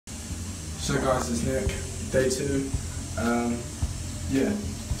So guys, it's Nick, day 2. Yeah,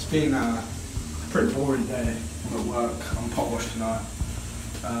 it's been a pretty boring day at work. I'm pot washed tonight.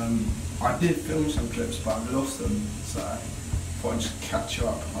 I did film some clips but I've lost them, so I thought I'd just catch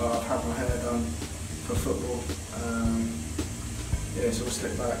up. I've had my hair done for football. Yeah, it's all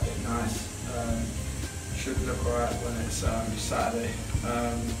slicked back, nice. Should look alright when it's Saturday.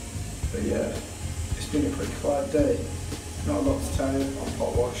 But yeah, it's been a pretty quiet day. Not a lot to tell you. I'll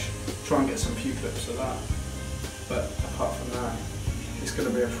pot wash, try and get some few clips of that. But apart from that, it's going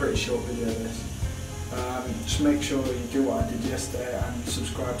to be a pretty short video this. Just make sure you do what I did yesterday and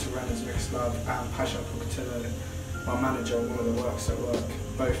subscribe to Renner's Mixed Love and Passion Pochettino, my manager on one of the works at work,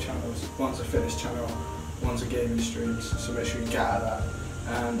 both channels. One's a fitness channel, one's a gaming streams, so make sure you get out of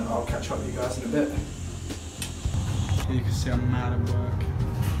that, and I'll catch up with you guys in a bit. Here you can see I'm mad at work.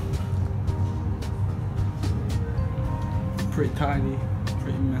 Pretty tiny,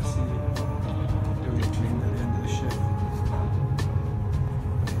 pretty messy. It'll get cleaned at the end of the shift.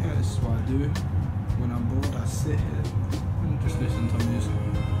 Yeah, this is what I do. When I'm bored, I sit here and just listen to music.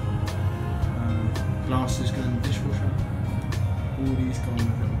 Glasses go in the dishwasher. All these go on a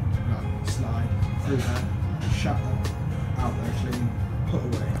little slide through there, shut there, out there clean, put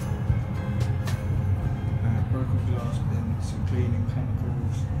away. Broken glass bin, some cleaning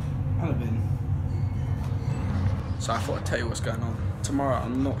chemicals, and a bin. So I thought I'd tell you what's going on. Tomorrow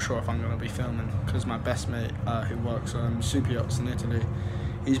I'm not sure if I'm going to be filming because my best mate who works on super yachts in Italy,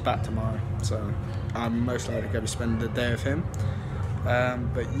 he's back tomorrow, so I'm most likely going to be spending the day with him.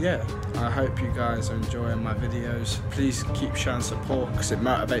 But yeah, I hope you guys are enjoying my videos. Please keep showing support because it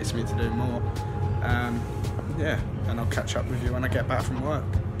motivates me to do more. Yeah, and I'll catch up with you when I get back from work.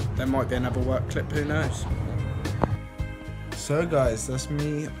 There might be another work clip, who knows. So guys, that's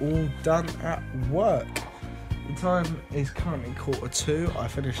me all done at work. The time is currently 1:45. I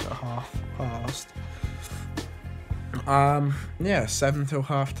finished at 10:30. Yeah, 7 till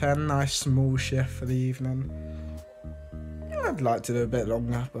 10:30. Nice small shift for the evening. I'd like to do a bit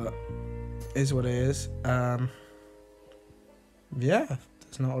longer, but it is what it is. Yeah,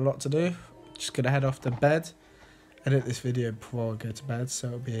 there's not a lot to do. Just gonna head off to bed, edit this video before I go to bed, so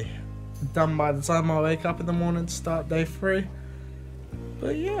it'll be done by the time I wake up in the morning to start day 3.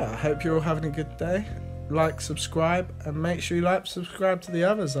 But yeah, I hope you're all having a good day. Like, subscribe, and make sure you subscribe to the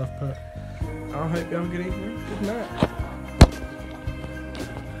others I've put. I hope you have a good evening. Good night.